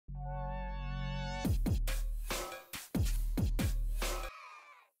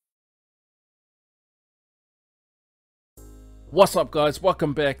What's up guys,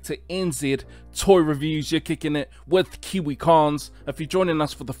 welcome back to NZ Toy Reviews. You're kicking it with KiwiKoNZ. If you're joining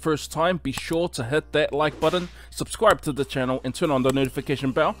us for the first time, be sure to hit that like button, subscribe to the channel and turn on the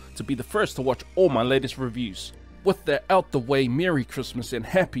notification bell to be the first to watch all my latest reviews. With that out the way, Merry Christmas and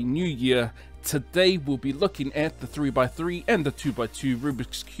Happy New Year. Today we'll be looking at the 3x3 and the 2x2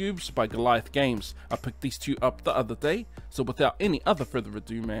 Rubik's Cubes by Goliath Games. I picked these two up the other day, so without any other further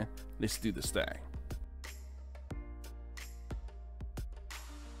ado man, let's do this thing.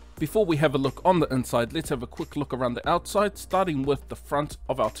 Before we have a look on the inside, let's have a quick look around the outside, starting with the front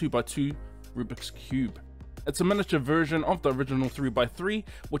of our 2x2 Rubik's Cube. It's a miniature version of the original 3x3,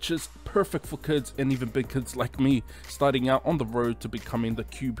 which is perfect for kids and even big kids like me, starting out on the road to becoming the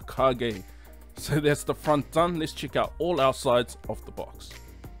Cube Kage. So that's the front done. Let's check out all our sides of the box.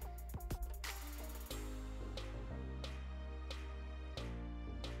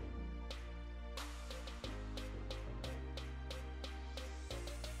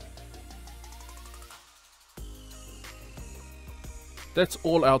 That's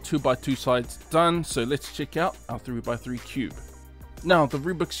all our 2x2 sides done, so let's check out our 3x3 cube. Now, the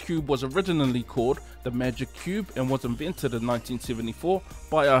Rubik's Cube was originally called the Magic Cube and was invented in 1974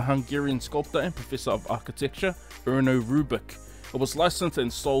 by a Hungarian sculptor and professor of architecture, Erno Rubik. It was licensed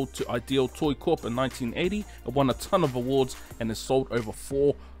and sold to Ideal Toy Corp in 1980. It won a ton of awards and has sold over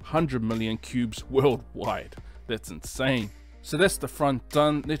 400 million cubes worldwide. That's insane. So that's the front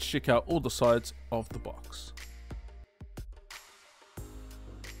done. Let's check out all the sides of the box.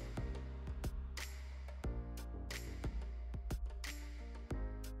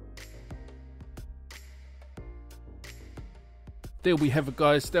 There we have it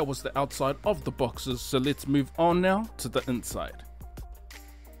guys, that was the outside of the boxes, so let's move on now to the inside.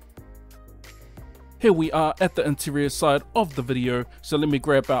 Here we are at the interior side of the video, so let me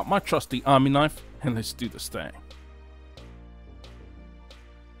grab out my trusty army knife and let's do this thing.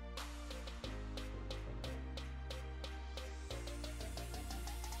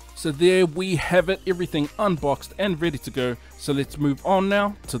 So there we have it, everything unboxed and ready to go, so let's move on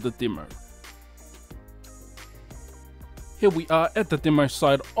now to the demo. Here we are at the demo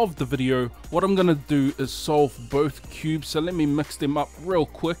side of the video. What I'm going to do is solve both cubes, so let me mix them up real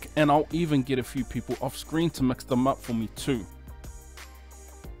quick and I'll even get a few people off screen to mix them up for me too.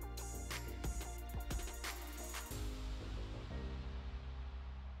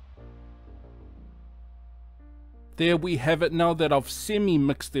 There we have it. Now that I've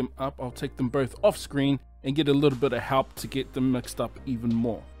semi-mixed them up, I'll take them both off screen and get a little bit of help to get them mixed up even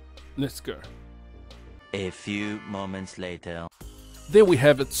more. Let's go. A few moments later. There we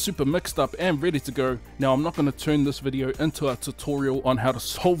have it, super mixed up and ready to go. Now I'm not going to turn this video into a tutorial on how to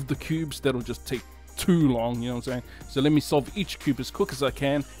solve the cubes, that'll just take too long, you know what I'm saying? So let me solve each cube as quick as I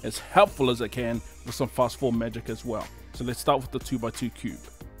can, as helpful as I can, with some fast forward magic as well. So let's start with the 2x2 cube.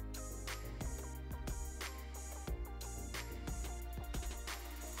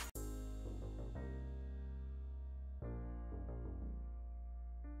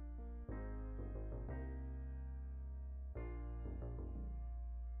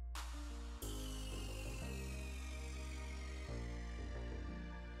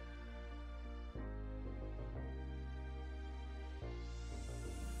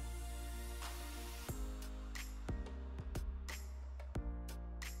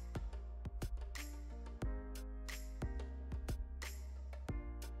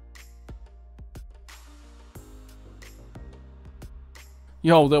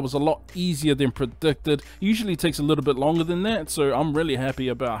 Yo, that was a lot easier than predicted. Usually takes a little bit longer than that, so I'm really happy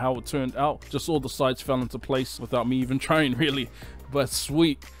about how it turned out. Just all the sides fell into place without me even trying really, but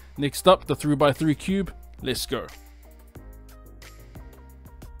sweet. Next up, the 3x3 cube. Let's go.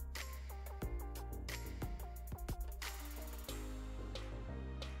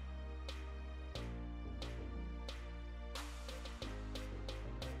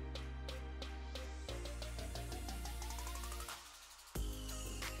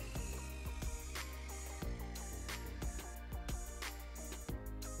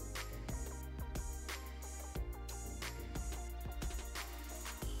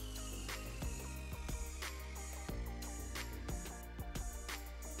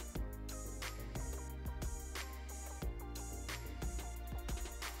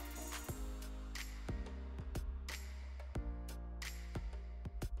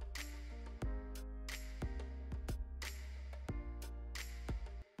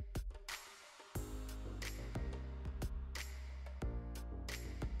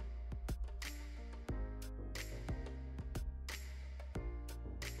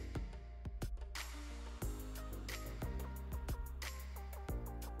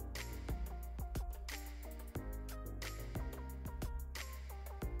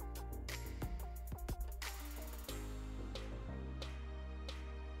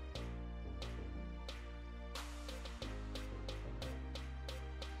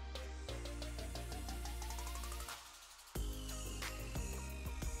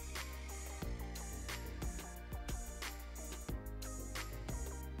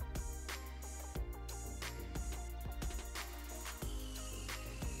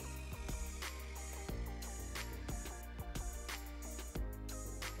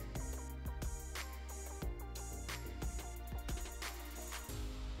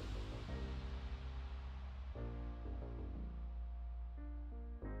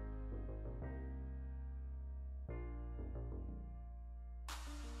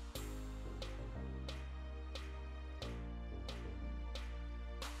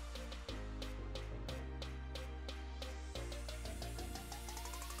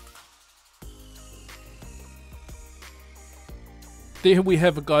 there we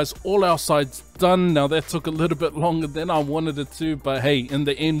have it, guys, all our sides done. Now that took a little bit longer than I wanted it to, but hey, in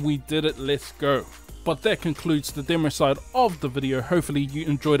the end we did it. Let's go. But that concludes the demo side of the video. Hopefully you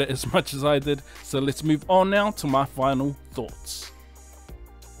enjoyed it as much as I did. So let's move on now to my final thoughts.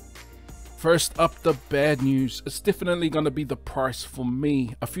 First up, the bad news. It's definitely going to be the price for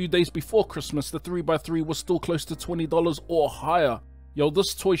me. A few days before Christmas, the 3x3 was still close to $20 or higher. Yo,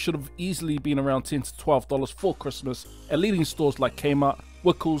 this toy should have easily been around $10 to $12 for Christmas at leading stores like Kmart,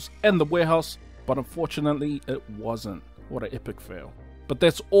 Wickles and The Warehouse, but unfortunately it wasn't. What an epic fail. But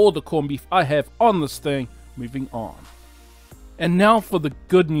that's all the corned beef I have on this thing. Moving on. And now for the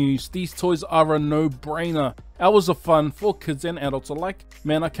good news. These toys are a no-brainer. Hours of fun for kids and adults alike.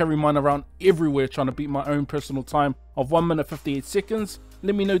 Man, I carry mine around everywhere trying to beat my own personal time of 1 minute 58 seconds.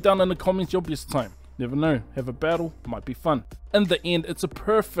 Let me know down in the comments your best time. Never know, have a battle, might be fun. In the end, it's a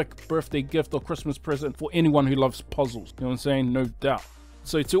perfect birthday gift or Christmas present for anyone who loves puzzles. You know what I'm saying? No doubt.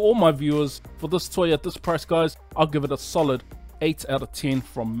 So to all my viewers, for this toy at this price, guys, I'll give it a solid 8 out of 10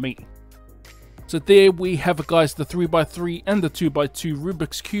 from me. So there we have it, guys, the 3x3 and the 2x2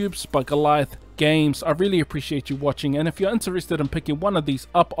 Rubik's Cubes by Goliath Games. I really appreciate you watching, and if you're interested in picking one of these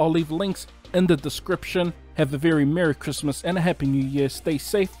up, I'll leave links in the description. Have a very Merry Christmas and a Happy New Year. Stay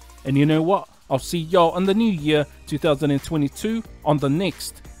safe, and you know what? I'll see y'all in the new year 2022 on the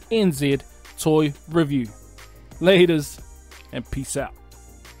next NZ Toy Review. Laters, and peace out.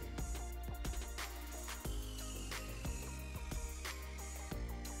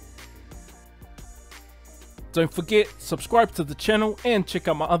 Don't forget, subscribe to the channel and check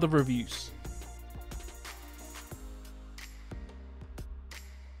out my other reviews.